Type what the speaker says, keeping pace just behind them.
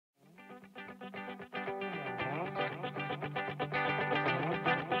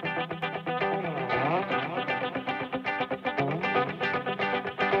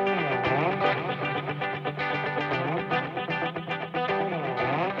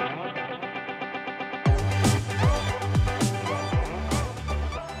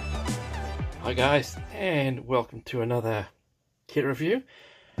Hi guys, and welcome to another kit review.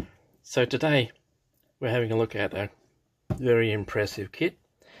 So today we're having a look at a very impressive kit.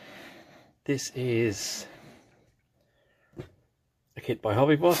 This is a kit by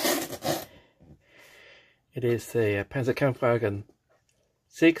Hobby Boss. It is the Pz.Kpfw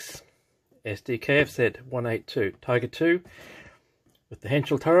 6 Sdkfz 182 Tiger 2 with the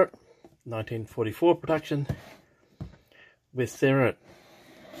Henschel Turret, 1944 production, with Zimmerit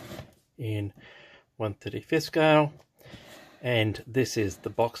in 1/35 scale, and this is the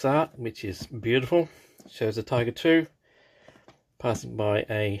box art, which is beautiful. It shows a Tiger 2 passing by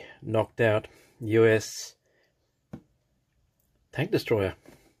a knocked out US tank destroyer.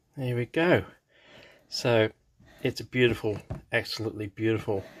 There we go. So it's a beautiful, absolutely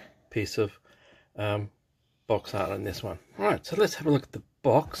beautiful piece of box art on this one. Right, so let's have a look at the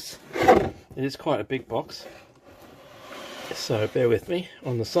box. It is quite a big box, so bear with me.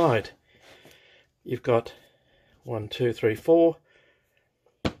 On the side you've got 1, 2, 3, 4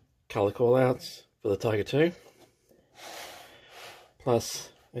 colour callouts for the Tiger 2. Plus,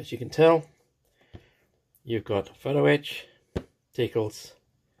 as you can tell, you've got Photo Etch, Decals,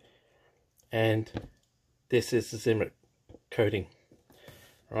 and this is the Zimmerit coating.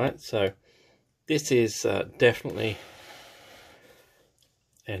 Right, so this is definitely,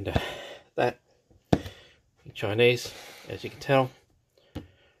 and that in Chinese, as you can tell,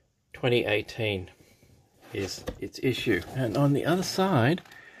 2018 is its issue. And on the other side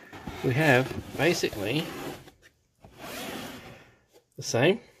we have basically the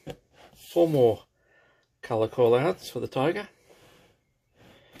same, 4 more colour callouts for the Tiger,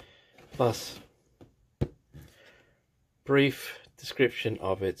 plus brief description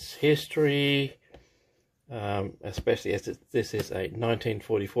of its history, especially as this is a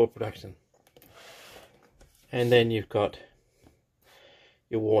 1944 production. And then you've got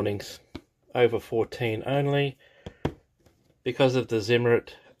your warnings: over 14 only, because of the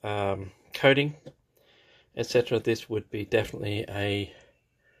Zimmerit coating, etc. This would be definitely a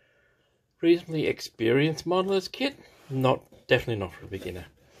reasonably experienced modeler's kit, definitely not for a beginner.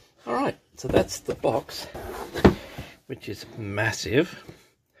 Alright, so that's the box, which is massive.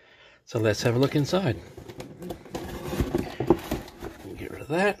 So let's have a look inside. Get rid of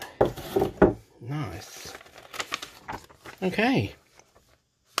that. Nice. Okay.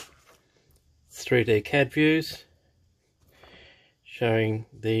 3D CAD views showing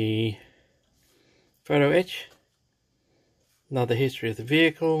the Photo Etch, another history of the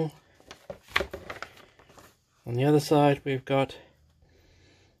vehicle. On the other side we've got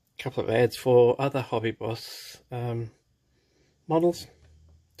a couple of ads for other Hobby Boss models.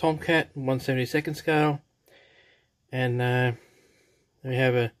 Tomcat 1/72 scale, and we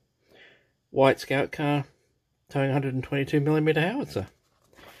have a white scout car towing 122mm howitzer.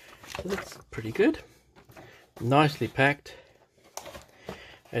 So that's pretty good. Nicely packed.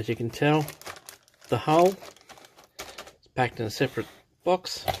 As you can tell, the hull is packed in a separate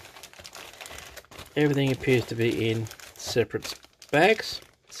box. Everything appears to be in separate bags.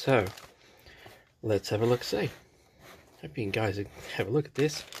 So let's have a look-see. Hope you guys have a look at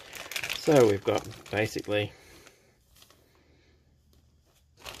this. So we've got basically,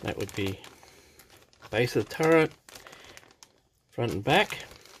 that would be base of the turret, front and back.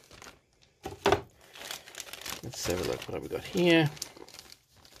 Let's have a look what we've got here.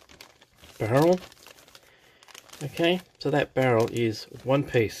 Barrel. Okay, so that barrel is one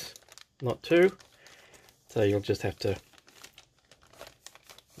piece, not two. So you'll just have to,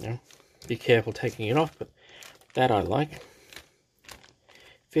 be careful taking it off, but that I like.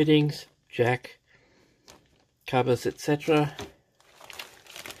 Fittings, jack, covers, etc.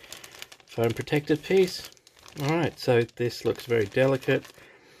 Foam protected piece. Alright, so this looks very delicate,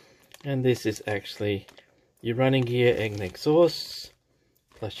 and this is actually your running gear and exhausts,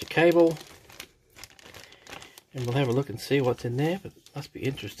 plus your cable. And we'll have a look and see what's in there, but it must be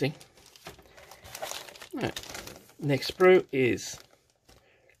interesting. Right. Next sprue is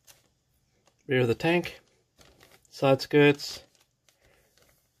rear of the tank, side skirts,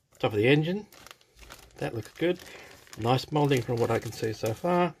 top of the engine. That looks good. Nice moulding from what I can see so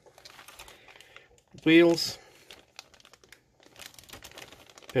far. Wheels,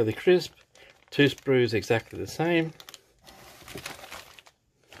 fairly crisp. 2 sprues exactly the same.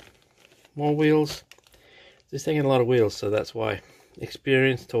 More wheels. This thing had a lot of wheels, so that's why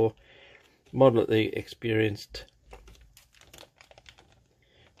experienced or moderately experienced.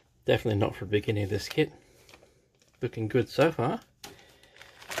 Definitely not for a beginner, this kit. Looking good so far.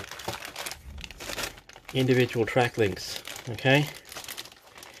 Individual track links. Okay,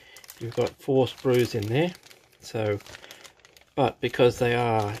 you've got 4 sprues in there, so, but because they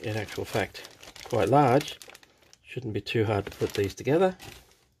are in actual fact quite large. Shouldn't be too hard to put these together.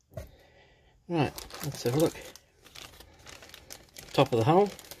 Right, let's have a look. Top of the hull.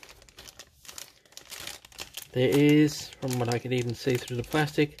 There is, from what I can even see through the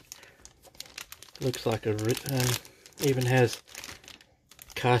plastic, looks like even has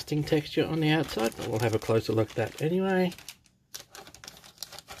casting texture on the outside, but we'll have a closer look at that anyway.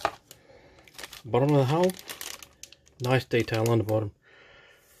 Bottom of the hull, nice detail on the bottom.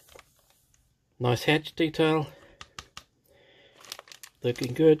 Nice hatch detail.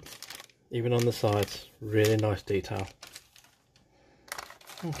 Looking good, even on the sides, really nice detail.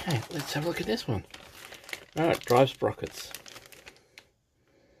 Okay, let's have a look at this one. Alright, drive sprockets.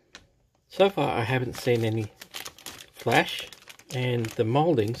 So far I haven't seen any flash, and the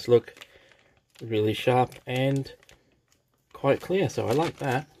mouldings look really sharp and quite clear, so I like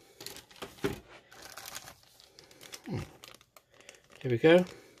that. Here we go.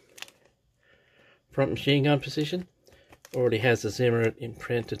 Front machine gun position. Already has the Zimmerit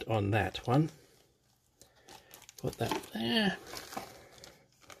imprinted on that one. Put that there.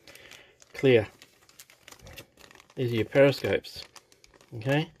 Clear. These are your periscopes.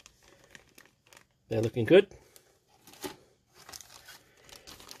 Okay. They're looking good.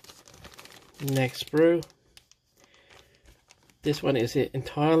 Next sprue. This one is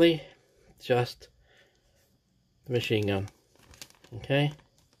entirely just the machine gun. Okay.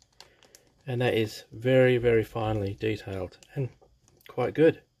 And that is very, very finely detailed and quite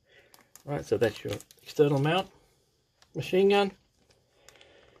good. Right, so that's your external mount machine gun.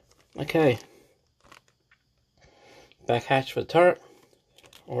 Okay. Back hatch for the turret.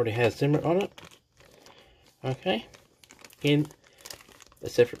 Already has Zimmerit on it. Okay. In a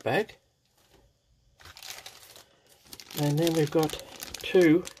separate bag. And then we've got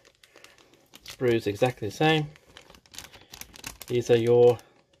two sprues exactly the same. These are your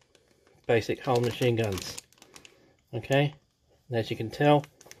basic hull machine guns. Okay. And as you can tell,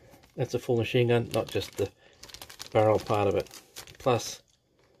 that's a full machine gun, not just the barrel part of it. Plus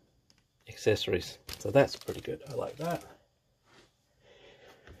accessories. So that's pretty good. I like that.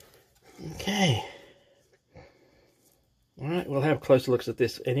 Okay. Alright, we'll have closer looks at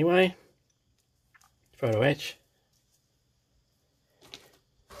this anyway. Photo Etch.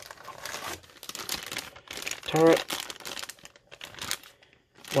 Turret.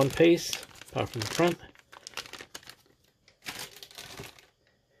 One piece, apart from the front.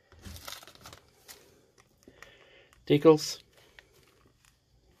 Decals.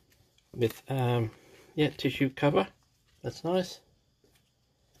 With, tissue cover. That's nice.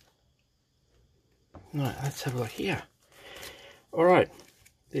 Right, let's have a look here. Alright,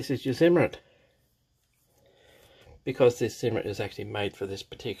 this is your Zimmerit. Because this Zimmerit is actually made for this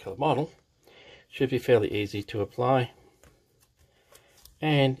particular model, should be fairly easy to apply.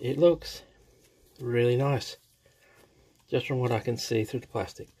 And it looks really nice, just from what I can see through the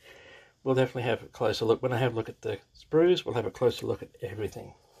plastic. We'll definitely have a closer look. When I have a look at the sprues, we'll have a closer look at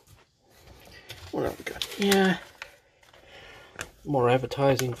everything. What have we got here? More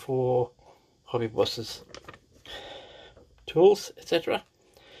advertising for hobby bosses, tools, etc.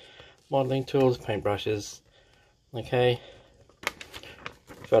 Modeling tools, paintbrushes, okay.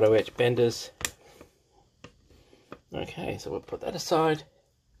 Photo etch benders. Okay, so we'll put that aside.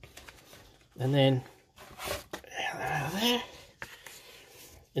 And then there.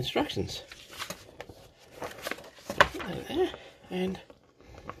 Instructions. There. And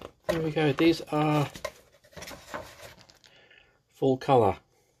there we go. These are full color.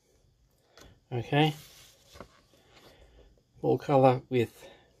 Okay. Full color with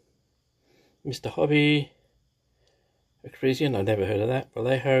Mr. Hobby, Acresian, I never heard of that,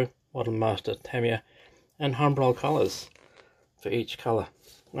 Vallejo, Model Master, Tamiya, and Humbrol colors for each color.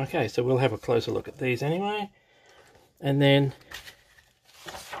 Okay, so we'll have a closer look at these anyway. And then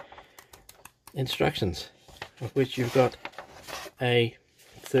instructions, of which you've got a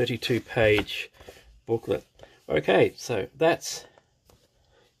 32-page booklet. Okay, so that's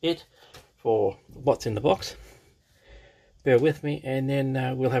it for what's in the box. Bear with me, and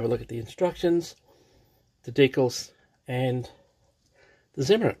then we'll have a look at the instructions, the decals, and the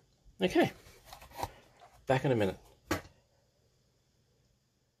Zimmerit. Okay, back in a minute.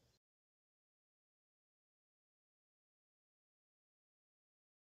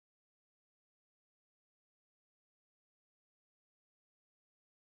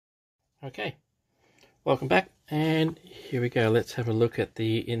 Okay, welcome back, and here we go. Let's have a look at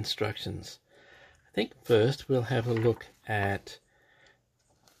the instructions. I think first we'll have a look at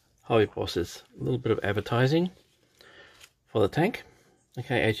Hobby Boss's, a little bit of advertising for the tank.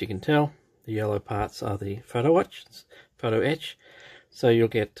 Okay, as you can tell, the yellow parts are the photo etch, so you'll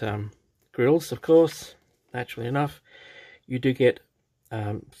get grills, of course, naturally enough. You do get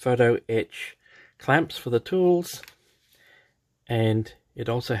Photo Etch clamps for the tools, and it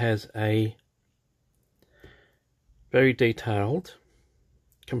also has a very detailed,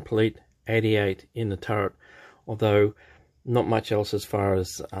 complete 88 in the turret, although not much else as far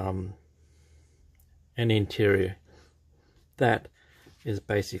as an interior. That is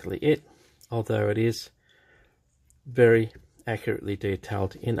basically it, although it is very accurately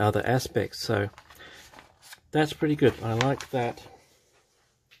detailed in other aspects, so that's pretty good. I like that.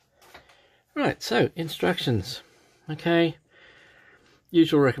 Right, so instructions. Okay,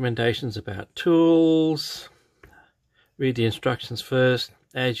 usual recommendations about tools. Read the instructions first,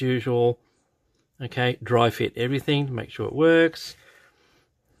 as usual. Okay, dry fit everything to make sure it works.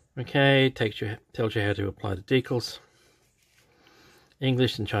 Okay, tells you how to apply the decals.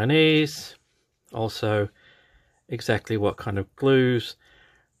 English and Chinese. Also, exactly what kind of glues,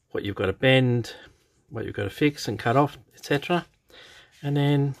 what you've got to bend, what you've got to fix and cut off, etc. And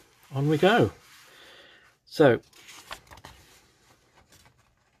then on we go. So,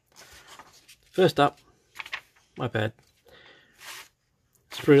 first up, my bad,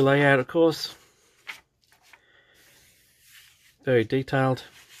 sprue layout, of course, very detailed.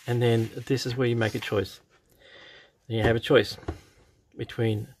 And then this is where you make a choice. And you have a choice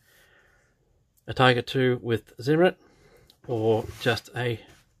between a Tiger 2 with Zimmerit or just a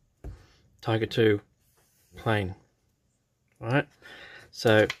Tiger 2 plain. Alright,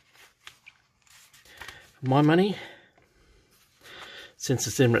 so for my money, since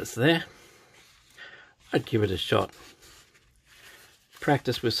the Zimmerit's there, I'd give it a shot.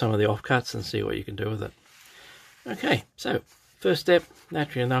 Practice with some of the offcuts and see what you can do with it. Okay, so first step,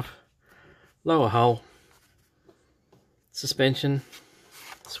 naturally enough, lower hull, suspension,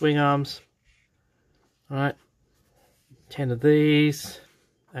 swing arms. Alright, 10 of these,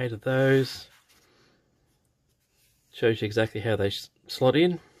 8 of those. Shows you exactly how they slot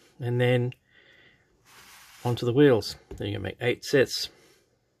in, and then onto the wheels. Then you're going to make 8 sets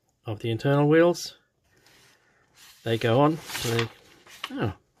of the internal wheels. They go on to the...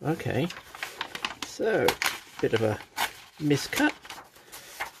 Oh, okay. So, bit of a miscut.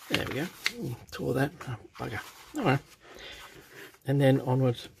 There we go. Ooh, tore that. Oh, bugger. Alright. And then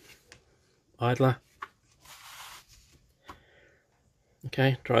onwards, idler.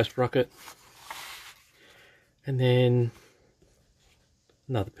 Okay, dry sprocket. And then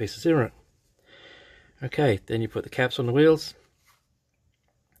another piece of Zimmerit. Okay, then you put the caps on the wheels,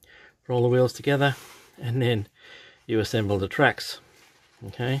 roll the wheels together, and then you assemble the tracks.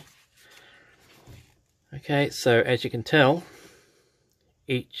 Okay. Okay, so as you can tell,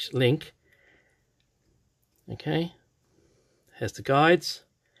 each link, okay, has the guides,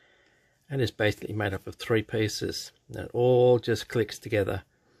 and is basically made up of 3 pieces. And it all just clicks together.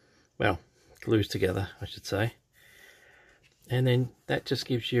 Well, glues together, I should say. And then that just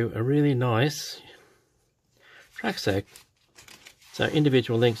gives you a really nice track sag. So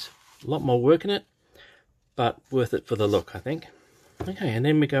individual links, a lot more work in it, but worth it for the look, I think. Okay, and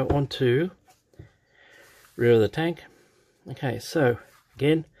then we go on to rear of the tank. Okay, so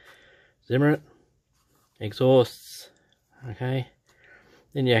again, Zimmerit, exhausts. Okay,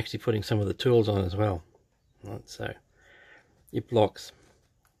 then you're actually putting some of the tools on as well. Right, so your blocks,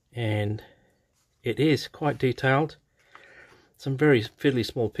 and it is quite detailed. Some very fiddly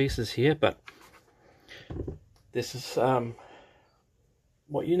small pieces here, but this is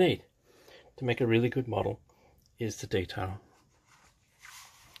what you need to make a really good model, is the detail.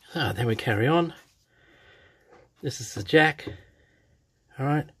 So then we carry on. This is the jack.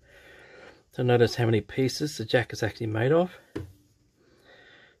 Alright, so notice how many pieces the jack is actually made of.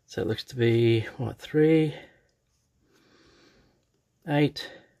 So it looks to be, what, 3, 8,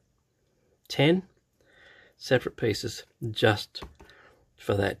 10 separate pieces just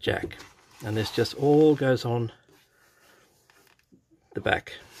for that jack. And this just all goes on the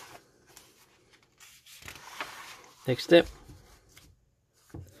back. Next step,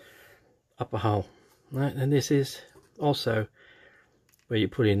 upper hull. Right, and this is also where you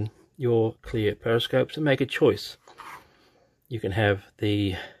put in your clear periscopes and make a choice. You can have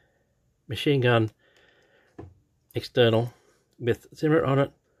the machine gun external with Zimmerit on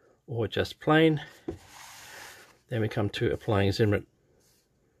it, or just plain. Then we come to applying Zimmerit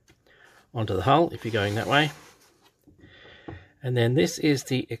onto the hull if you're going that way. And then this is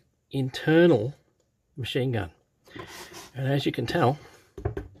the internal machine gun. And as you can tell,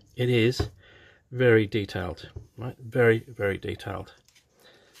 it is very detailed, right? Very, very detailed.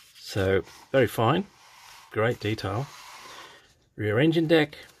 So very fine, great detail. Rear engine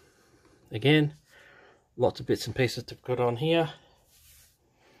deck, again, lots of bits and pieces to put on here.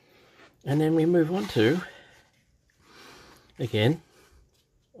 And then we move on to, again,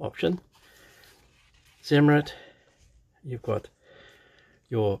 option, Zimmerit. You've got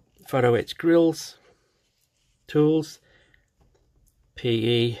your Photo Etch grills, tools,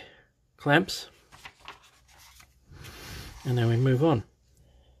 PE clamps, and then we move on.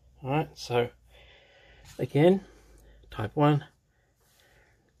 Alright, so again, type 1,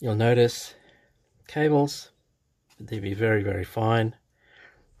 you'll notice cables, they'll be very, very fine.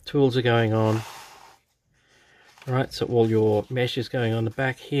 Tools are going on. Alright, so all your mesh is going on the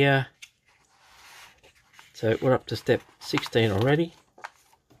back here. So we're up to step 16 already.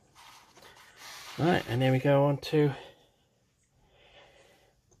 Alright, and then we go on to,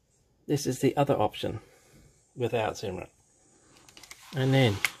 this is the other option without Zimmerit. And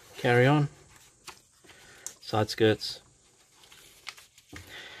then carry on, side skirts.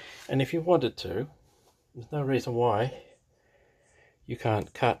 And if you wanted to, there's no reason why you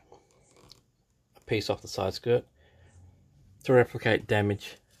can't cut a piece off the side skirt to replicate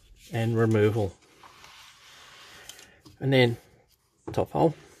damage and removal. And then top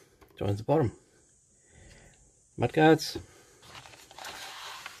hole joins the bottom. Mudguards.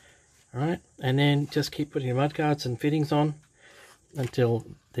 Alright, and then just keep putting your mudguards and fittings on until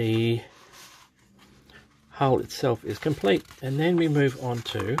the hull itself is complete. And then we move on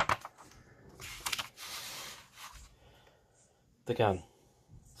to the gun.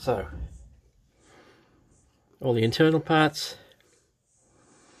 So all the internal parts,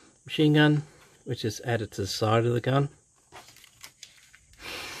 machine gun, which is added to the side of the gun,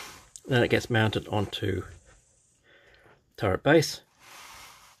 then it gets mounted onto turret base.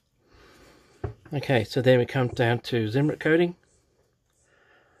 Okay, so then we come down to Zimmerit coating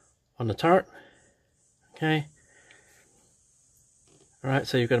on the turret. Okay, alright,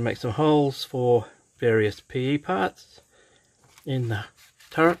 so you've got to make some holes for various PE parts in the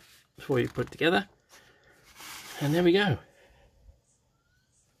turret before you put it together, and there we go.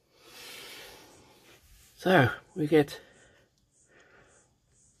 So we get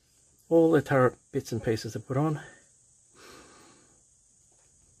all the turret bits and pieces to put on.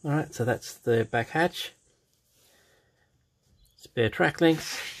 Alright, so that's the back hatch, spare track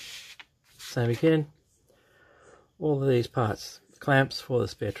links, same again, all of these parts, clamps for the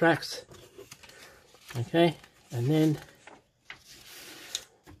spare tracks. Okay, and then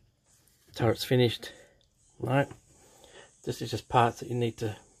turret's finished. Right, this is just parts that you need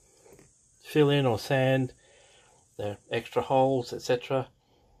to fill in or sand, the extra holes, etc.,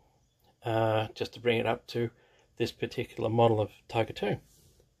 just to bring it up to this particular model of Tiger 2.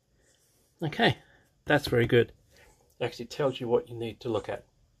 Okay, that's very good. It actually tells you what you need to look at.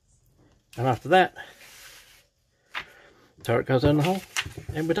 And after that, turret goes in the hole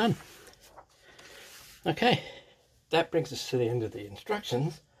and we're done. Okay, that brings us to the end of the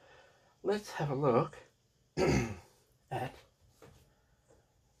instructions. Let's have a look at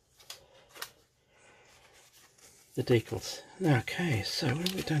the decals. Okay, so what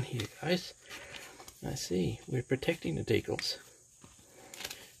have we done here, guys? I see, we're protecting the decals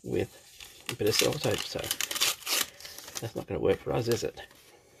with a bit of sellotape, so that's not going to work for us, is it?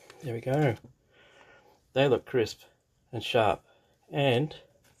 There we go. They look crisp and sharp, and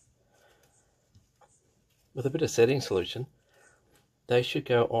with a bit of setting solution they should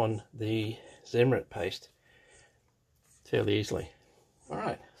go on the Zimmerit paste fairly easily.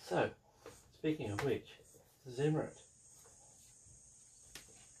 Alright, so speaking of which, Zimmerit.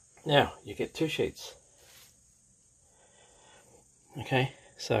 Now you get 2 sheets. Okay,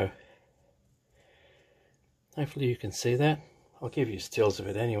 so hopefully you can see that. I'll give you stills of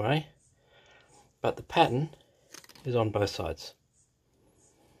it anyway, but the pattern is on both sides.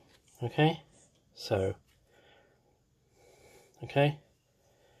 Okay, so okay,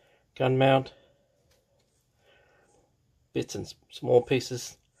 gun mount, bits and small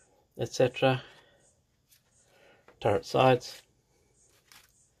pieces, etc. Turret sides.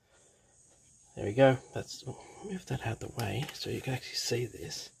 There we go. That's, move that out of the way so you can actually see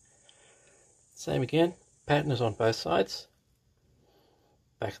this. Same again, pattern is on both sides.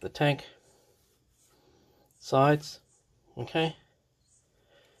 Back of the tank, sides. Okay,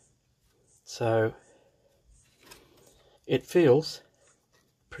 so it feels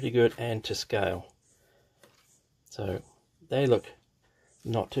pretty good and to scale. So they look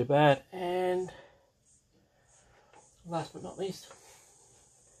not too bad. And last but not least,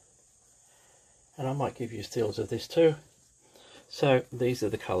 and I might give you stills of this too. So these are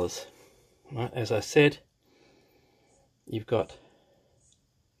the colours. Right, as I said, you've got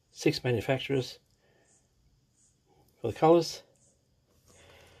 6 manufacturers for the colours,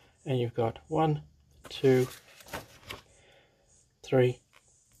 and you've got 1, 2, 3,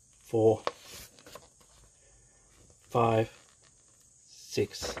 4, 5,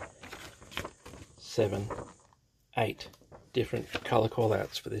 6, 7, 8 different color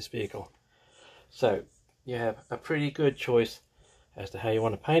callouts for this vehicle. So you have a pretty good choice as to how you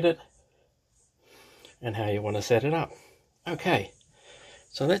want to paint it and how you want to set it up. Okay,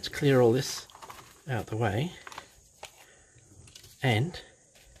 so let's clear all this out the way and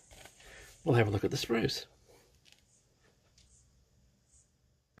we'll have a look at the sprues.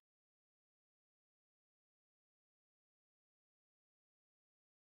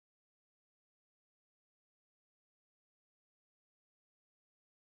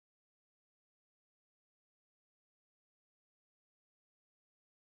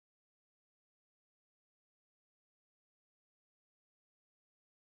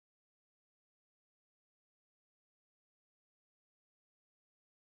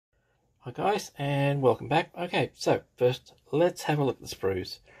 Hi guys, and welcome back. Okay, so first let's have a look at the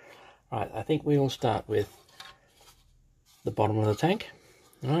sprues. Right, I think we will start with the bottom of the tank.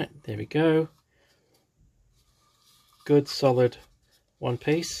 Alright, there we go. Good solid one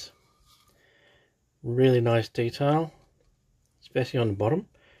piece. Really nice detail, especially on the bottom.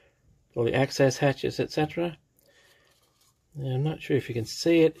 All the access hatches, etc. I'm not sure if you can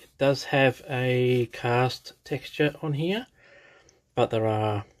see it. It does have a cast texture on here, but there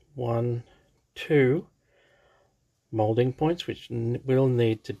are 1, 2 molding points which will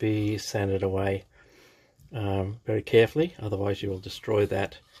need to be sanded away very carefully, otherwise you will destroy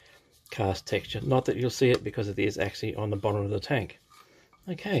that cast texture. Not that you'll see it because it is actually on the bottom of the tank.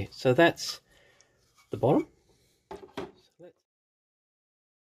 Okay, so that's the bottom.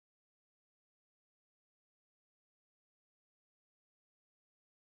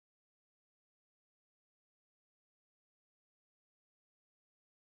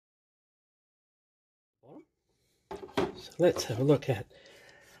 So let's have a look at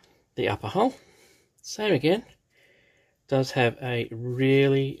the upper hull. Same again, does have a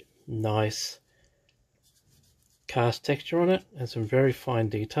really nice cast texture on it and some very fine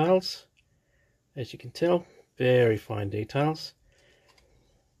details. As you can tell, very fine details.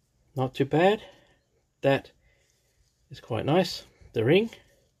 Not too bad. That is quite nice. The ring,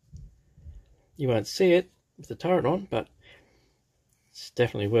 you won't see it with the turret on, but it's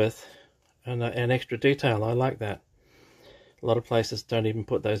definitely worth an extra detail. I like that. A lot of places don't even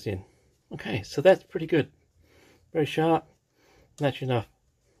put those in. Okay, so that's pretty good. Very sharp. Naturally enough,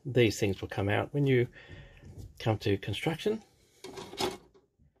 these things will come out when you come to construction.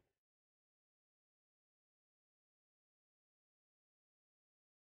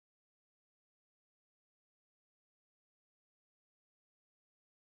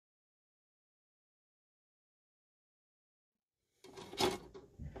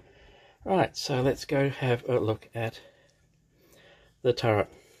 Right, so let's go have a look at the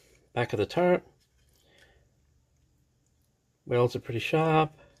turret. Back of the turret. Welds are pretty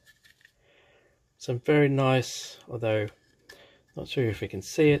sharp. Some very nice, although not sure if you can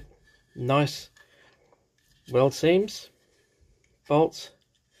see it, nice weld seams, bolts.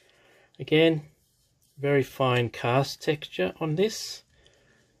 Again, very fine cast texture on this.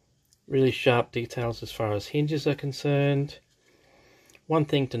 Really sharp details as far as hinges are concerned. One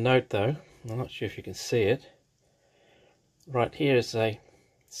thing to note though, I'm not sure if you can see it, right here is a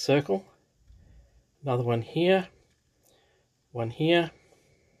circle, another one here, one here.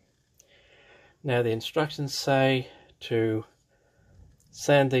 Now the instructions say to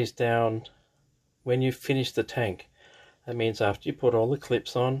sand these down when you finish the tank. That means after you put all the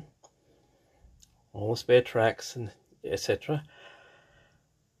clips on, all the spare tracks and etc.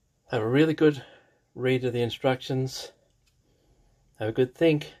 Have a really good read of the instructions, have a good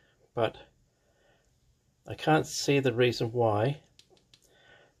think, but I can't see the reason why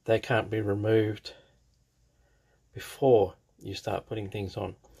they can't be removed before you start putting things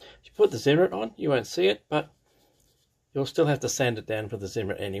on. If you put the Zimmerit on, you won't see it, but you'll still have to sand it down for the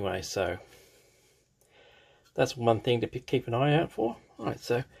Zimmerit anyway, so that's one thing to keep an eye out for. Alright,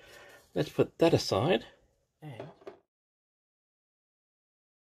 so let's put that aside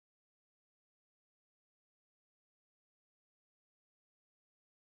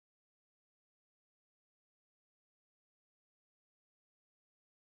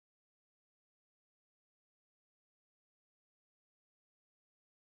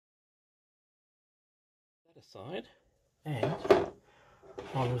and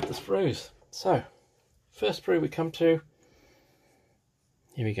on with the sprues. So first sprue we come to,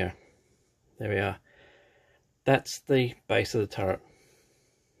 here we go, there we are. That's the base of the turret.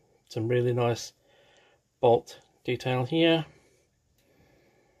 Some really nice bolt detail here,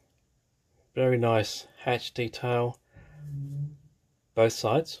 very nice hatch detail both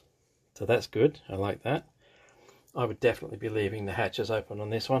sides, So that's good, I like that. I would definitely be leaving the hatches open on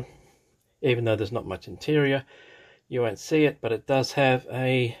this one. Even though there's not much interior, you won't see it, but it does have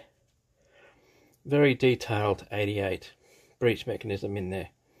a very detailed 88 breech mechanism in there.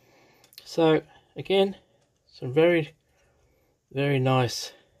 So again, some very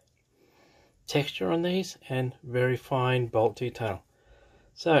nice texture on these and very fine bolt detail.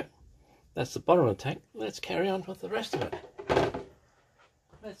 So that's the bottom of the tank. Let's carry on with the rest of it.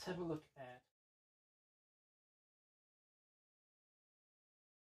 Let's have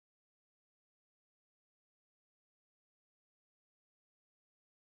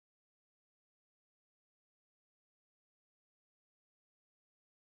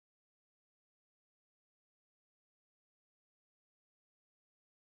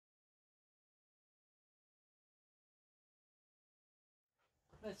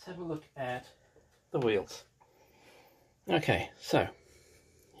a look at the wheels. Okay, so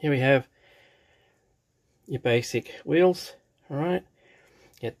here we have your basic wheels. Alright,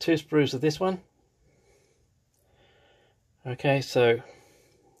 get 2 sprues of this one. Okay, so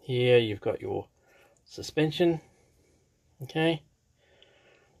here you've got your suspension. Okay,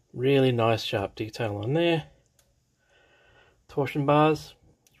 really nice sharp detail on there. Torsion bars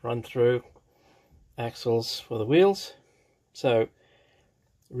run through axles for the wheels, so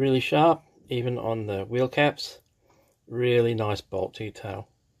really sharp even on the wheel caps. Really nice bolt detail,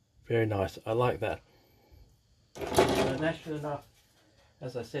 very nice. I like that. So naturally enough,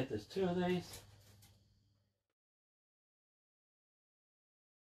 as I said, there's 2 of these.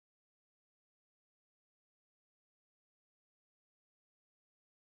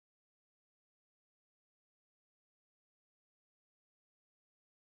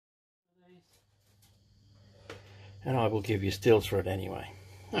 And I will give you stills for it anyway.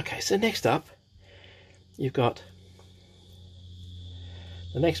 Okay, so next up, you've got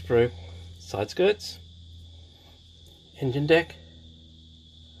the next sprue, side skirts, engine deck,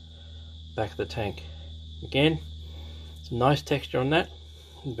 back of the tank. Again, some nice texture on that,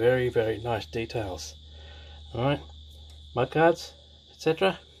 very nice details. Alright, mudguards,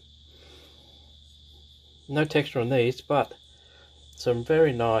 etc. No texture on these, but some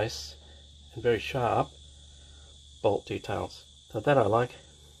very nice and very sharp bolt details. So that I like.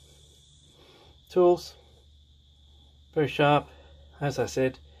 Tools, very sharp. As I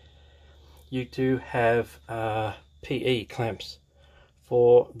said, you do have PE clamps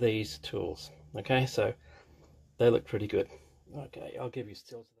for these tools. Okay, so they look pretty good. Okay, I'll give you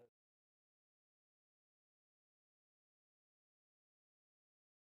stills of that.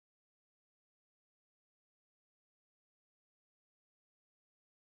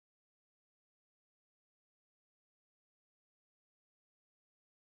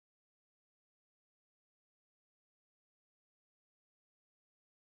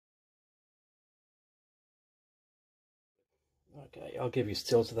 Okay, I'll give you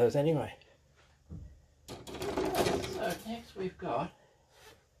stills of those anyway. So next we've got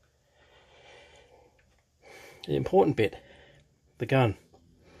the important bit, the gun.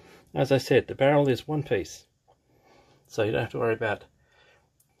 As I said, the barrel is one piece, so you don't have to worry about,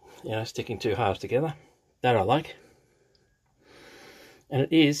 you know, sticking 2 halves together. That I like. And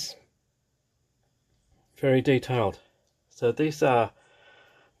it is very detailed. So these are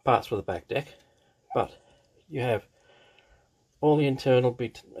parts for the back deck, but you have all the internal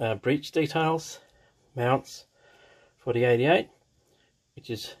breech details, mounts for the 88,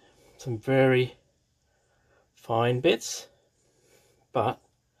 which is some very fine bits, but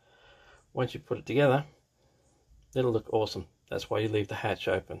once you put it together, it'll look awesome. That's why you leave the hatch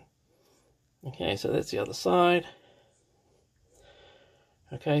open. Okay, so that's the other side.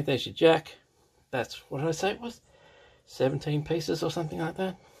 Okay, there's your jack. That's, what did I say it was? 17 pieces or something like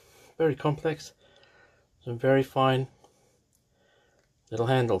that. Very complex. Some very fine little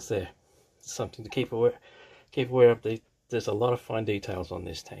handles there. Something to keep aware of. There's a lot of fine details on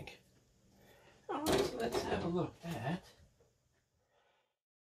this tank. Alright, so let's have a look at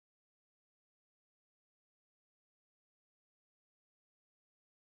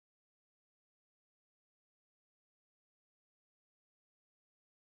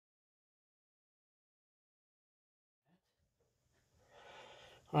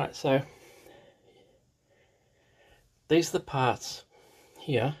Alright, so these are the parts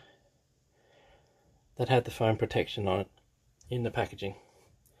here that had the foam protection on it in the packaging.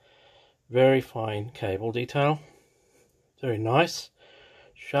 Very fine cable detail, very nice,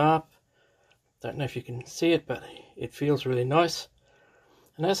 sharp. Don't know if you can see it, but it feels really nice.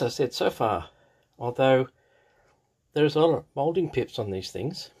 And as I said, so far, although there's a lot of moulding pips on these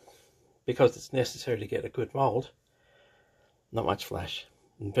things, because it's necessary to get a good mould, not much flash.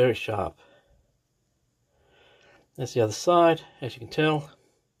 and very sharp. That's the other side. As you can tell,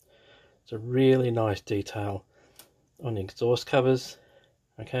 it's a really nice detail on the exhaust covers.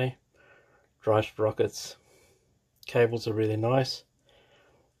 Okay, drive sprockets, cables are really nice,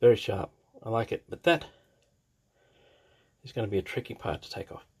 very sharp. I like it, but that is going to be a tricky part to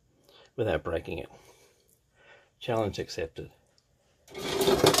take off without breaking it. Challenge accepted.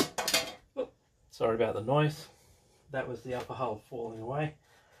 Oh, sorry about the noise. That was the upper hull falling away,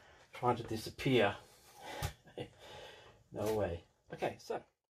 trying to disappear. No way. Okay, so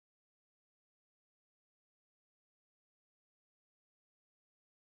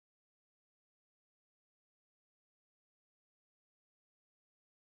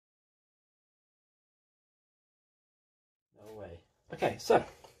no way. Okay, so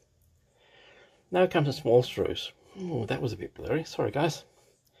now comes the small screws. Oh, that was a bit blurry. Sorry, guys.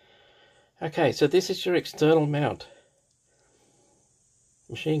 Okay, so this is your external mount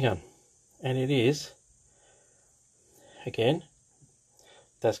machine gun, and it is, again,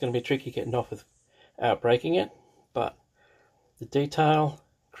 that's going to be tricky getting off without breaking it, but the detail,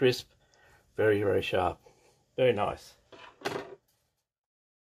 crisp, very, very sharp, very nice.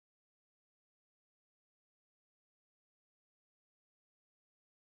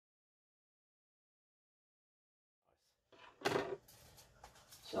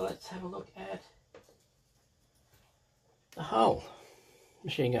 So let's have a look at the hull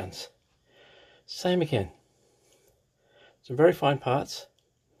machine guns. Same again. Some very fine parts,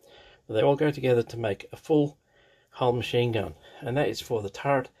 but they all go together to make a full hull machine gun, and that is for the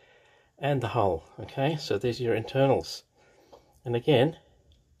turret and the hull. Okay, so these are your internals, and again,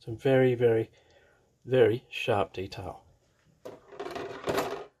 some very, very, very sharp detail.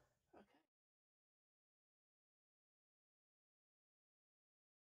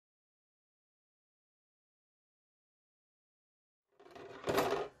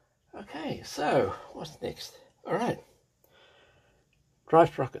 Okay, so what's next? All right, drive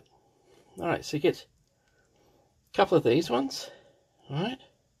sprocket. All right, so you get a couple of these ones. All right,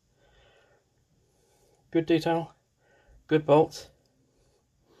 good detail, good bolts,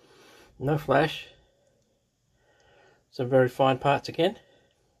 no flash, some very fine parts again.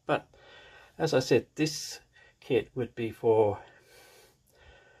 But as I said, this kit would be for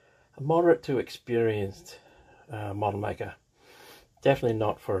a moderate to experienced model maker. Definitely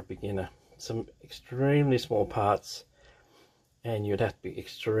not for a beginner. Some extremely small parts, and you'd have to be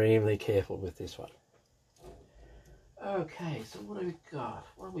extremely careful with this one. Okay, so what have we got?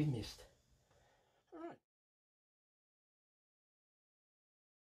 What have we missed? All right.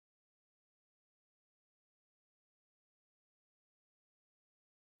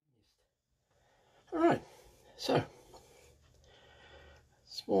 All right, so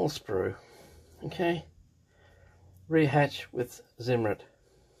small sprue, okay, rear hatch with Zimmerit,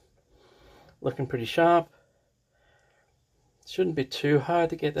 looking pretty sharp. Shouldn't be too hard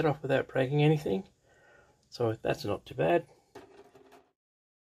to get that off without breaking anything, so that's not too bad. That's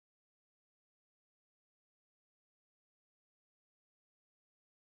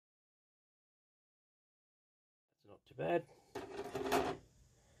not too bad.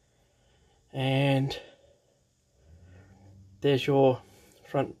 And there's your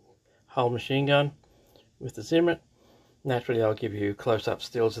front hull machine gun with the Zimmerit. Naturally, I'll give you close-up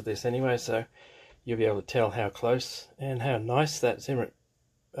stills of this anyway, so you'll be able to tell how close and how nice that Zimmerit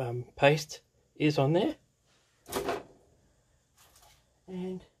paste is on there.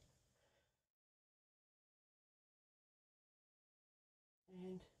 And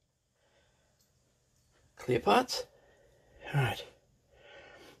clear parts. All right,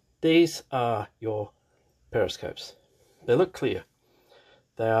 these are your periscopes. They look clear.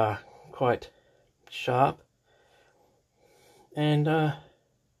 They are quite sharp, and I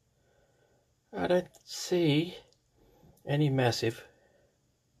don't see any massive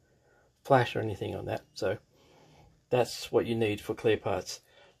flash or anything on that, so that's what you need for clear parts.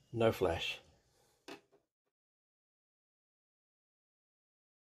 No flash. No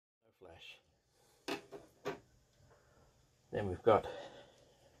flash. Then we've got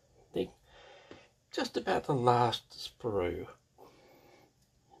just about the last sprue,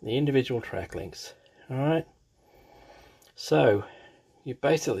 the individual track links. All right, so you've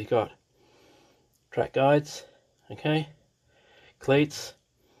basically got track guides, okay, cleats,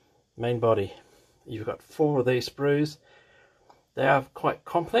 main body. You've got 4 of these sprues. They are quite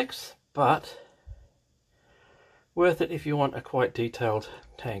complex, but worth it if you want a quite detailed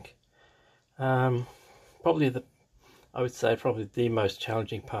tank. I would say probably the most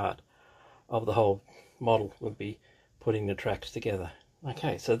challenging part of the whole model would be putting the tracks together.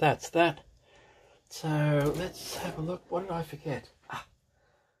 Okay, so that's that. So let's have a look. What did I forget?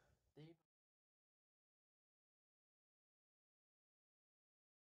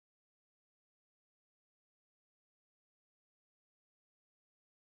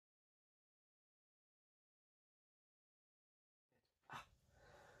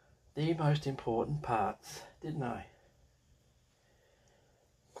 the most important parts, didn't I?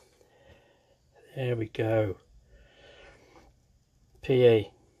 There we go. PE.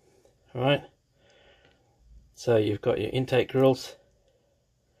 Alright. So you've got your intake grills.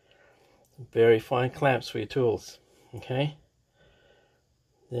 Very fine clamps for your tools. Okay.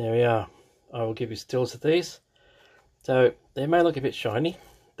 There we are. I will give you stills of these. So they may look a bit shiny.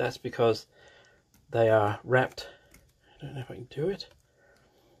 That's because they are wrapped. I don't know if I can do it.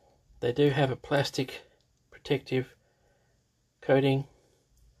 They do have a plastic protective coating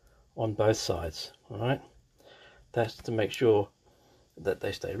on both sides. Alright. That's to make sure that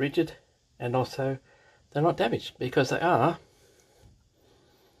they stay rigid and also they're not damaged, because they are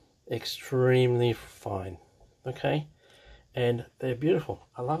extremely fine. Okay. And they're beautiful.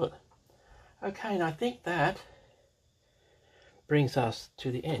 I love it. Okay, and I think that brings us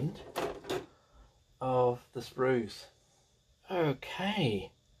to the end of the sprues.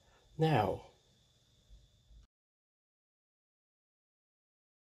 Okay, now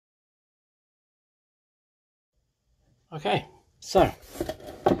okay, so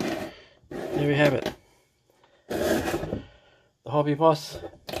there we have it. The Hobby Boss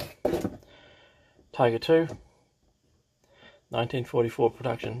Tiger 2 1944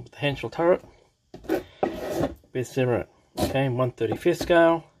 production with the Henschel Turret with Zimmerit. Okay, 1/35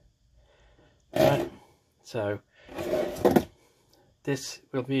 scale. Right, so this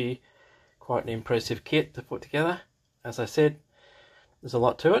will be quite an impressive kit to put together. As I said, there's a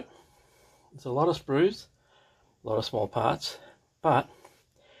lot to it. There's a lot of sprues, a lot of small parts, but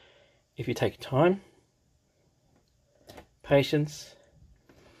if you take time, patience,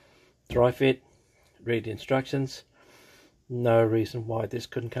 dry fit, read the instructions, no reason why this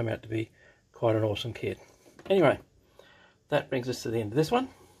couldn't come out to be quite an awesome kit. Anyway, that brings us to the end of this one.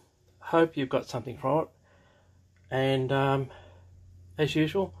 Hope you've got something from it, and as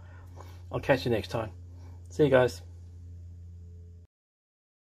usual, I'll catch you next time. See you guys.